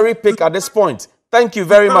can't cherry pick at this point. Thank you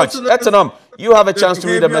very much. Etanam, you have a chance to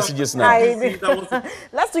read the messages now.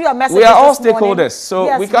 Let's do your messages. We are all stakeholders, so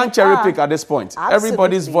yes, we can't cherry pick at this point. Absolutely.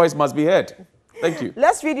 Everybody's voice must be heard. Thank you.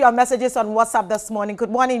 Let's read your messages on WhatsApp this morning. Good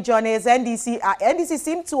morning, Johnny. NDC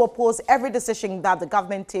seem to oppose every decision that the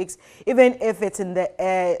government takes, even if it's in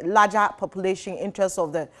the larger population interest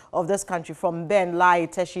of this country. From Ben Lai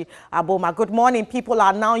Teshi Aboma. Good morning. People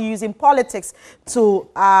are now using politics to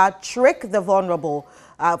trick the vulnerable.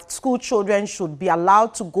 School children should be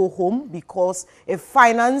allowed to go home because if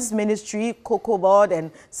finance ministry, Cocoa Board, and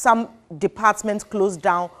some departments closed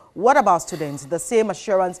down, what about students? The same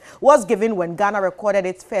assurance was given when Ghana recorded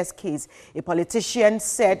its first case. A politician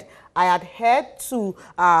said, I adhered to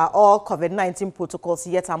all COVID-19 protocols,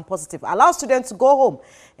 yet I'm positive. Allow students to go home.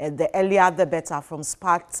 The earlier, the better. From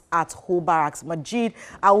Sparks at Ho Barracks. Majid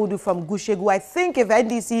Awudu from Gushegu. I think if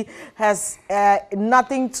NDC has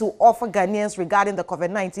nothing to offer Ghanaians regarding the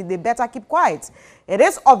COVID-19, they better keep quiet. It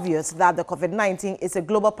is obvious that the COVID-19 is a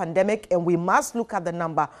global pandemic, and we must look at the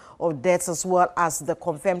number of deaths as well as the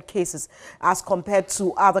confirmed cases as compared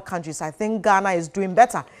to other countries. I think Ghana is doing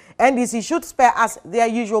better. NDC should spare us their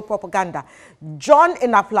usual propaganda. John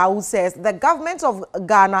Inaplau says the government of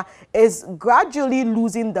Ghana is gradually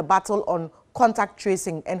losing the battle on contact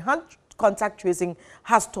tracing, and contact tracing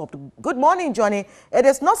has stopped. Good morning, Johnny. It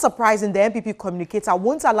is not surprising the MPP communicator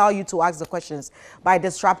won't allow you to ask the questions by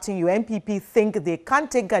disrupting you. MPP think they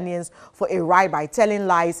can't take Ghanaians for a ride by telling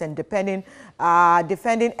lies and defending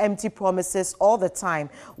empty promises all the time.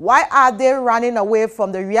 Why are they running away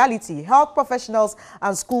from the reality? Health professionals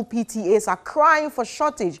and school PTAs are crying for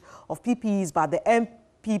shortage of PPEs, but the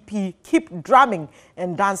MPP keep drumming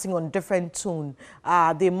and dancing on different tune.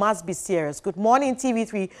 They must be serious. Good morning,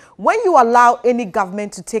 TV3. When you allow any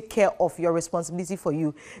government to take care of your responsibility for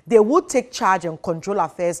you, they will take charge and control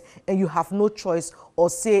affairs, and you have no choice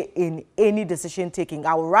or say in any decision taking.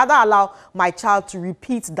 I would rather allow my child to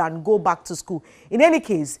repeat than go back to school. In any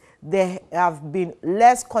case, there have been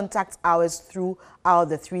less contact hours throughout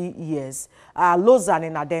the 3 years. Lozan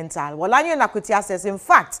in Adental. Walanyo Nakutia says, in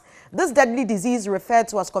fact, this deadly disease referred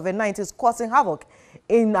to as COVID-19 is causing havoc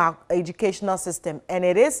in our educational system, and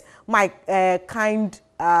it is my kind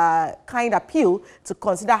appeal to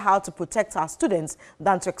consider how to protect our students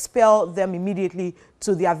than to expel them immediately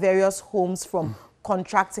to their various homes from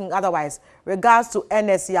contracting otherwise. Regards to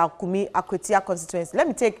NSC Alkumi Akwetia constituency. Let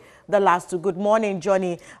me take the last two. Good morning,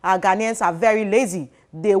 Johnny. Ghanaians are very lazy.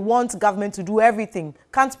 They want government to do everything.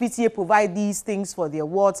 Can't PTA provide these things for their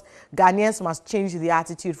wards? Ghanaians must change their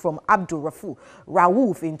attitude. From Abdul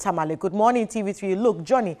Raouf in Tamale. Good morning, TV3. Look,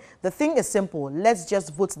 Johnny, the thing is simple. Let's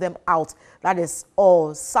just vote them out. That is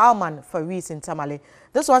all. Salman Faris in Tamale.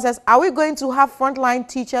 This one says, are we going to have frontline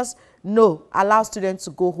teachers? No. Allow students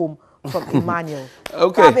to go home. From Emmanuel.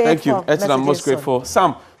 Okay, thank you. I'm most grateful.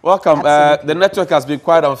 Sam, welcome. The network has been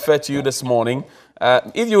quite unfair to you this morning.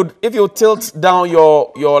 If you tilt down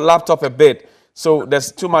your laptop a bit, so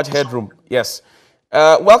there's too much headroom. Yes.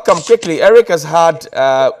 Welcome quickly. Eric has had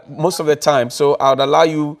most of the time, so I would allow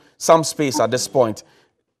you some space at this point.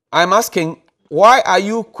 I'm asking, why are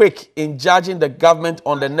you quick in judging the government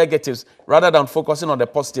on the negatives rather than focusing on the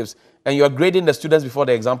positives, and you're grading the students before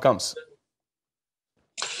the exam comes?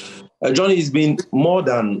 Johnny, it's been more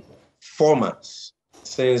than 4 months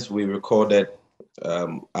since we recorded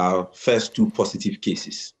our first 2 positive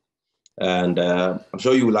cases. And I'm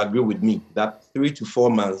sure you will agree with me that 3 to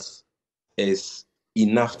 4 months is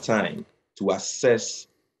enough time to assess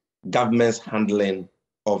government's handling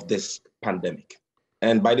of this pandemic.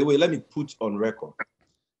 And by the way, let me put on record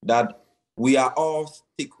that we are all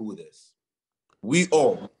stakeholders. We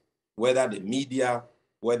all, whether the media,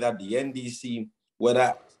 whether the NDC,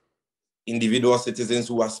 whether individual citizens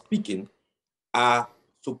who are speaking, are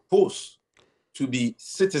supposed to be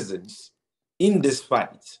citizens in this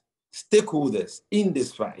fight, stakeholders in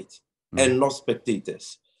this fight, and not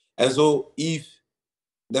spectators. And so if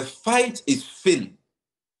the fight is failing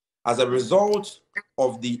as a result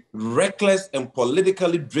of the reckless and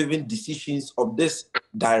politically driven decisions of this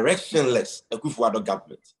directionless Akufo-Addo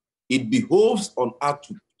government, it behoves on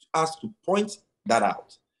us to point that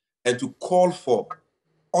out and to call for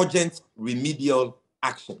urgent remedial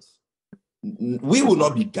actions. We will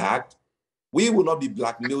not be gagged. We will not be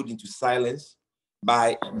blackmailed into silence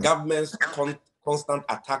by government's constant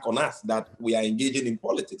attack on us that we are engaging in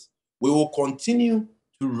politics. We will continue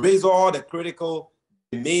to raise all the critical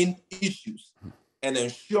main issues and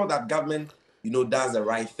ensure that government, does the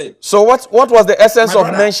right thing. So what was the essence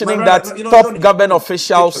of mentioning that top government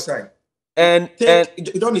officials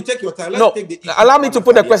Johnny, take your time. Let's take the issue. Allow me to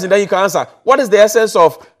put the question, then you can answer. What is the essence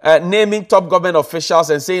of naming top government officials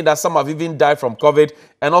and saying that some have even died from COVID,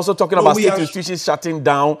 and also talking about state institutions shutting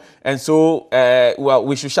down, and so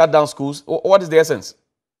we should shut down schools? What is the essence?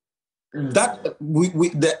 That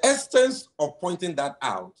the essence of pointing that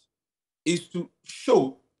out is to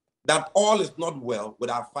show that all is not well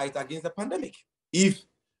with our fight against the pandemic. If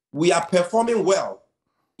we are performing well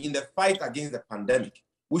in the fight against the pandemic,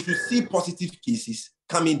 we should see positive cases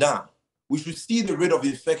coming down. We should see the rate of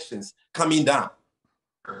infections coming down.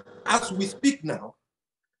 As we speak now,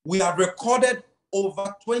 we have recorded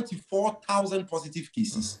over 24,000 positive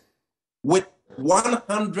cases with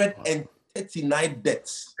 139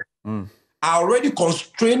 deaths. Our already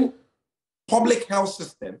constrained public health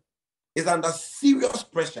system is under serious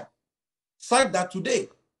pressure, such that today,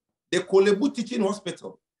 the Kolebu Teaching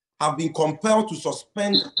Hospital have been compelled to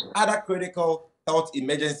suspend other critical health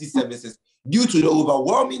emergency services due to the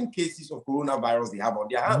overwhelming cases of coronavirus they have on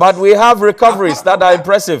their hands. But we have recoveries that are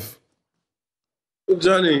impressive.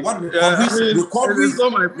 Johnny, recoveries,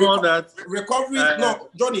 not my fault that recoveries. No,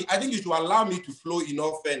 Johnny, I think you should allow me to flow in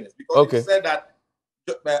all fairness, because you said that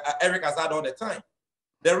Eric has had all the time.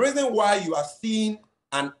 The reason why you are seeing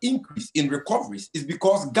an increase in recoveries is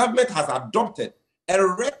because government has adopted a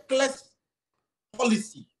reckless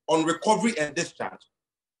policy on recovery and discharge,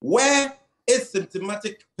 where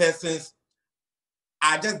asymptomatic persons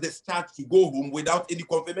are just discharged to go home without any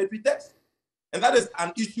confirmatory test. And that is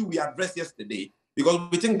an issue we addressed yesterday, because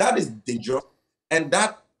we think that is dangerous and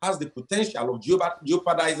that has the potential of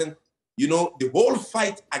jeopardizing, the whole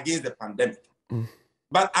fight against the pandemic.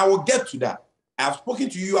 But I will get to that. I have spoken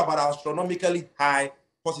to you about our astronomically high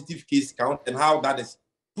positive case count and how that is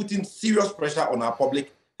putting serious pressure on our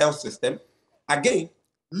public health system. Again,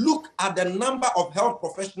 look at the number of health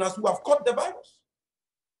professionals who have caught the virus.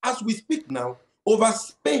 As we speak now, over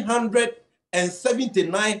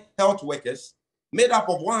 379 health workers, made up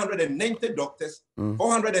of 190 doctors,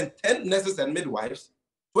 410 nurses and midwives,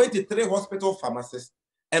 23 hospital pharmacists,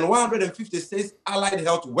 and 156 allied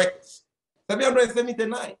health workers.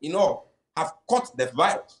 779 in all have caught the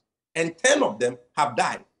virus, and 10 of them have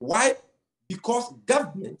died. Why? Because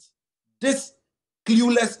government, this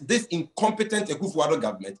clueless, this incompetent Akufo-Addo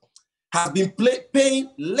government, has been paying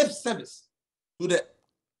lip service to the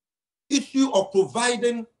issue of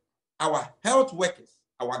providing our health workers,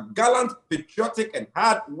 our gallant, patriotic, and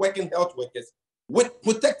hard-working health workers with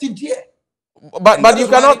protective gear. But you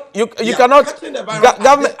cannot,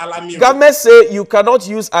 government say you cannot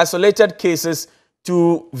use isolated cases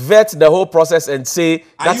to vet the whole process and say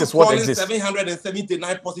that is what exists.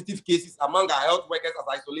 779 positive cases among our health workers as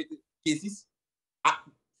isolated cases?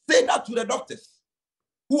 Say that to the doctors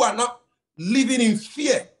who are not living in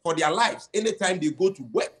fear for their lives anytime they go to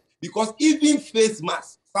work, because even face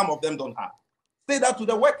masks, some of them don't have. Say that to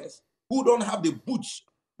the workers who don't have the boots,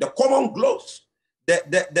 the common gloves,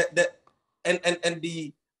 and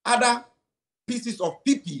the other pieces of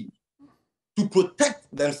PPE to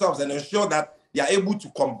protect themselves and ensure that they are able to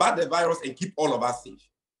combat the virus and keep all of us safe.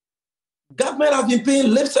 Government has been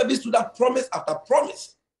paying lip service to that promise after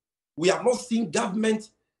promise. We have not seen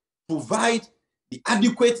government provide the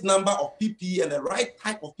adequate number of PPE and the right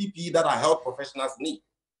type of PPE that our health professionals need,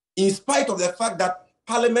 in spite of the fact that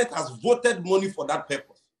Parliament has voted money for that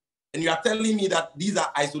purpose. And you are telling me that these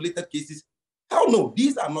are isolated cases? Hell no,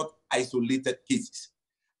 these are not isolated cases.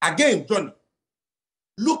 Again, Johnny,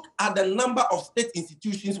 Look at the number of state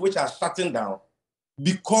institutions which are shutting down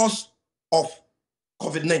because of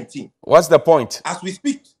COVID-19. What's the point? As we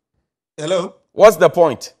speak, hello? What's the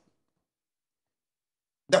point?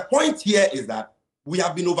 The point here is that we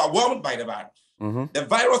have been overwhelmed by the virus. The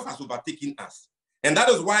virus has overtaken us. And that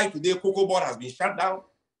is why today Cocoa Board has been shut down.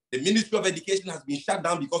 The Ministry of Education has been shut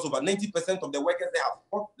down because over 90% of the workers there have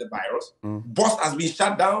caught the virus. BOSS has been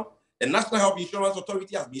shut down. The National Health Insurance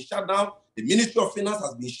Authority has been shut down. The Ministry of Finance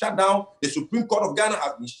has been shut down. The Supreme Court of Ghana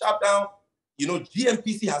has been shut down. You know,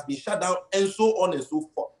 GMPC has been shut down, and so on and so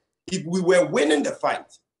forth. If we were winning the fight,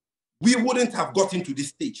 we wouldn't have gotten to this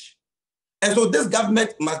stage. And so this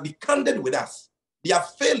government must be candid with us. They are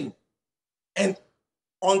failing. And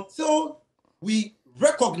until we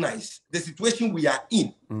recognize the situation we are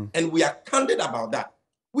in, and we are candid about that,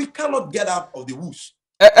 we cannot get out of the woods.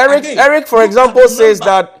 Eric, for example, says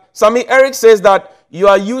that, Eric says that you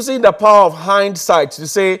are using the power of hindsight to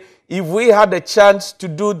say, if we had a chance to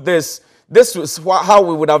do this, this was how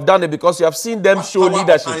we would have done it, because you have seen them show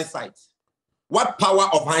leadership. What power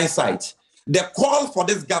of hindsight? The call for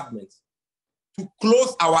this government to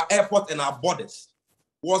close our airport and our borders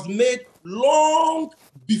was made long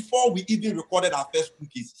before we even recorded our first 2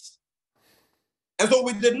 cases. And so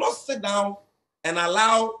we did not sit down and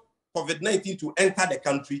allow COVID-19 to enter the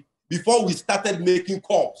country before we started making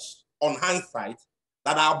calls on hindsight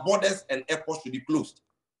that our borders and airports should be closed.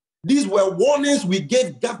 These were warnings we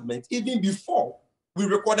gave government even before we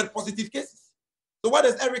recorded positive cases. So what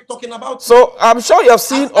is Eric talking about? So I'm sure you have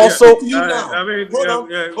seen also. Hold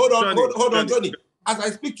on, Johnny. As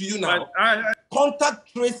I speak to you now,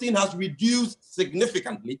 contact tracing has reduced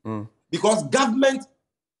significantly because government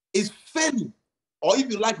is failing, or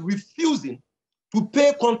if you like, refusing to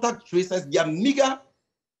pay contact tracers their meager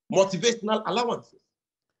motivational allowances.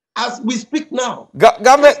 As we speak now,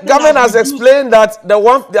 government has explained that they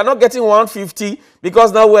are not getting 150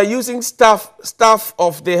 because now we're using staff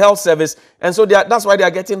of the health service, and so that's why they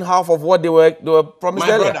are getting half of what they were promised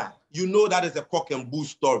earlier. My brother, you know that is a cock and bull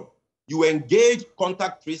story. You engage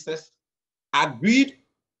contact tracers, agreed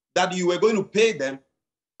that you were going to pay them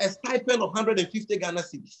a stipend of 150 Ghana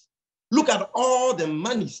cedis. Look at all the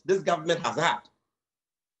monies this government has had.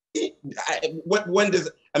 Since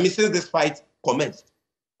this fight commenced.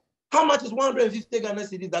 How much is 150 Ghana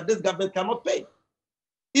cedis that this government cannot pay?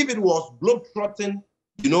 If it was globetrotting,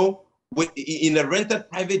 you know, in a rented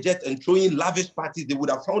private jet and throwing lavish parties, they would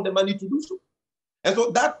have found the money to do so. And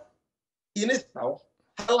so that in itself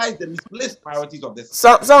highlights the misplaced priorities of this.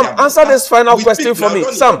 Sam, answer this final question for me.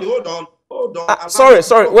 Sam, hold on. Sorry,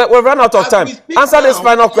 we've run out of time. Answer this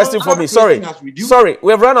final question for me. Sorry,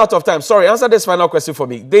 we've run out of time. Sorry, answer this final question for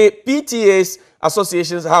me. The PTAs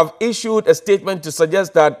associations have issued a statement to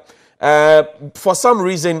suggest that for some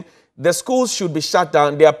reason the schools should be shut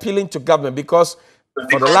down. They are appealing to government because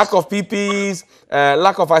for the lack of PPEs,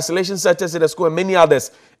 lack of isolation centers in the school, and many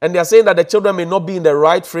others. And they are saying that the children may not be in the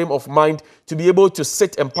right frame of mind to be able to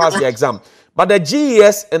sit and pass the exam. But the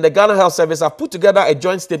GES and the Ghana Health Service have put together a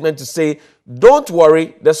joint statement to say, don't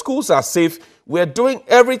worry, the schools are safe. We're doing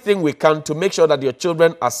everything we can to make sure that your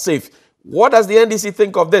children are safe. What does the NDC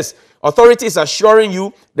think of this? Authorities assuring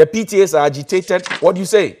you the PTAs are agitated. What do you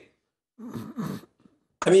say?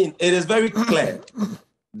 I mean, it is very clear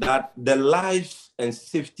that the lives and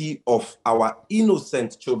safety of our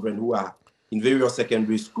innocent children who are in various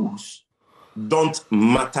secondary schools don't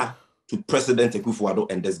matter to President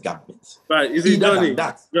Akufo-Addo and this government. Right, is it Johnny?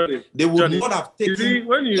 They would not have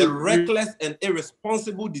taken a reckless and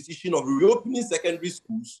irresponsible decision of reopening secondary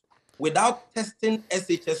schools without testing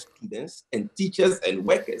SHS students and teachers and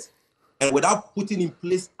workers, and without putting in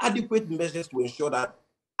place adequate measures to ensure that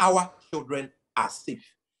our children are safe.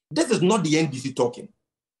 This is not the NDC talking.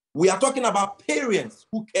 We are talking about parents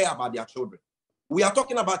who care about their children. We are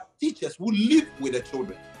talking about teachers who live with their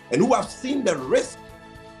children and who have seen the risk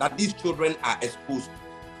that these children are exposed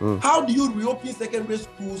to. How do you reopen secondary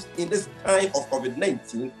schools in this time of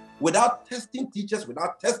COVID-19 without testing teachers,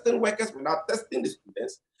 without testing workers, without testing the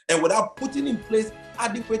students, and without putting in place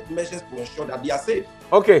adequate measures to ensure that they are safe?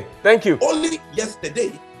 Okay, thank you. Only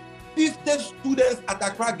yesterday, 50 students at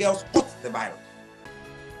Accra Girls caught the virus.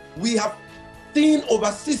 We have seen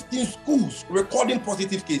over 16 schools recording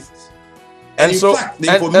positive cases. And in fact,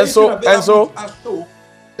 the information available show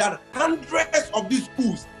that hundreds of these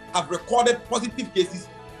schools have recorded positive cases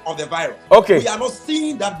of the virus. Okay. We are not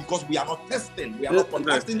seeing that because we are not testing. We are not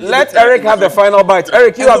conducting. Let Eric have the final bite.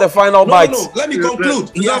 Eric, you have the final bite. No, let me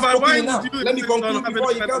conclude. He has spoken enough. Let me conclude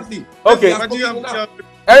before he comes in. Okay.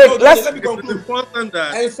 Eric, let me conclude.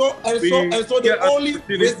 And so the only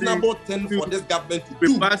reasonable thing for this government to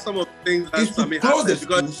do is to close the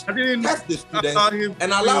schools, test the students,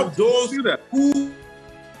 and allow those who...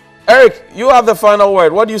 Eric, you have the final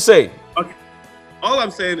word. What do you say? Okay. All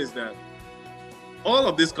I'm saying is that all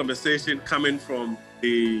of this conversation coming from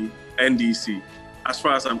the NDC, as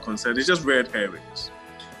far as I'm concerned, is just red herrings.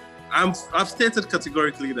 I've stated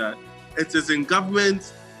categorically that it is in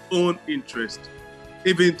government's own interest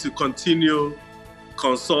even to continue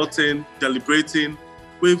consulting, deliberating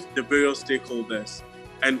with the various stakeholders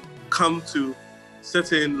and come to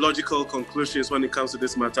certain logical conclusions when it comes to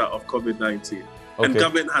this matter of COVID-19. Okay. And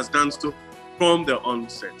government has done so from the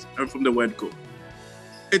onset and from the word go.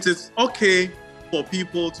 It is okay for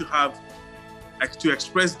people to have to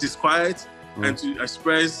express disquiet and to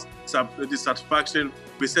express dissatisfaction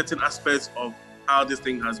with certain aspects of how this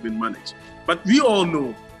thing has been managed. But we all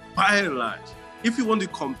know, by and large, if you want to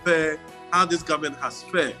compare how this government has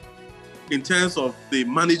fared in terms of the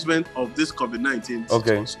management of this COVID-19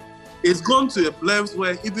 situation, it's gone to a place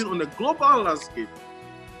where even on a global landscape,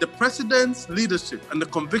 the president's leadership and the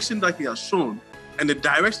conviction that he has shown and the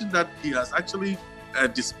direction that he has actually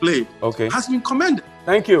displayed has been commended.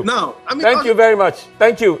 Thank you. Now, thank you very much.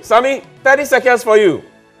 Thank you. Sammy, 30 seconds for you.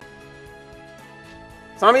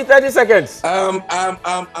 Sammy, 30 seconds.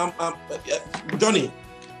 Johnny,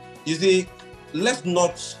 you see, let's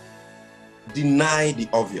not deny the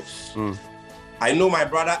obvious. I know my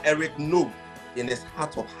brother Eric knows in his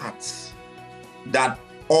heart of hearts that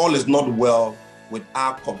all is not well with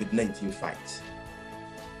our COVID-19 fight.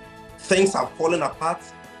 Things have fallen apart.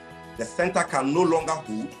 The center can no longer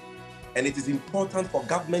hold. And it is important for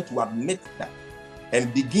government to admit that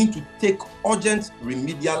and begin to take urgent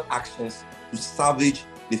remedial actions to salvage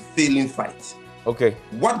the failing fight. Okay.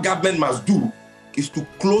 What government must do is to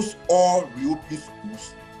close all reopened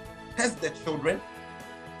schools, test the children,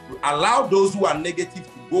 allow those who are negative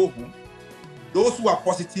to go home. Those who are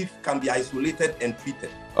positive can be isolated and treated.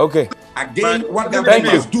 Okay. Again, what government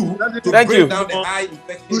must do to bring down the high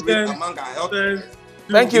infection rate among our health.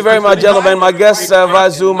 Thank you very much, gentlemen. My guest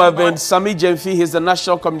via Zoom have been Sammy Gyamfi. He's the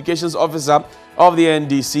National Communications Officer of the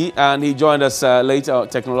NDC, and he joined us later on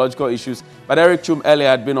technological issues. But Eric Chum earlier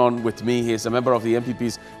had been on with me. He's a member of the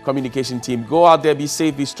NPP's communication team. Go out there, be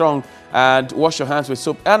safe, be strong, and wash your hands with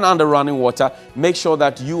soap and under running water. Make sure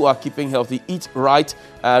that you are keeping healthy. Eat right.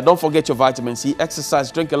 Don't forget your vitamin C.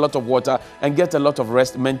 Exercise, drink a lot of water, and get a lot of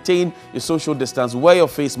rest. Maintain your social distance. Wear your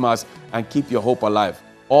face mask, and keep your hope alive.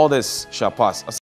 All this shall pass.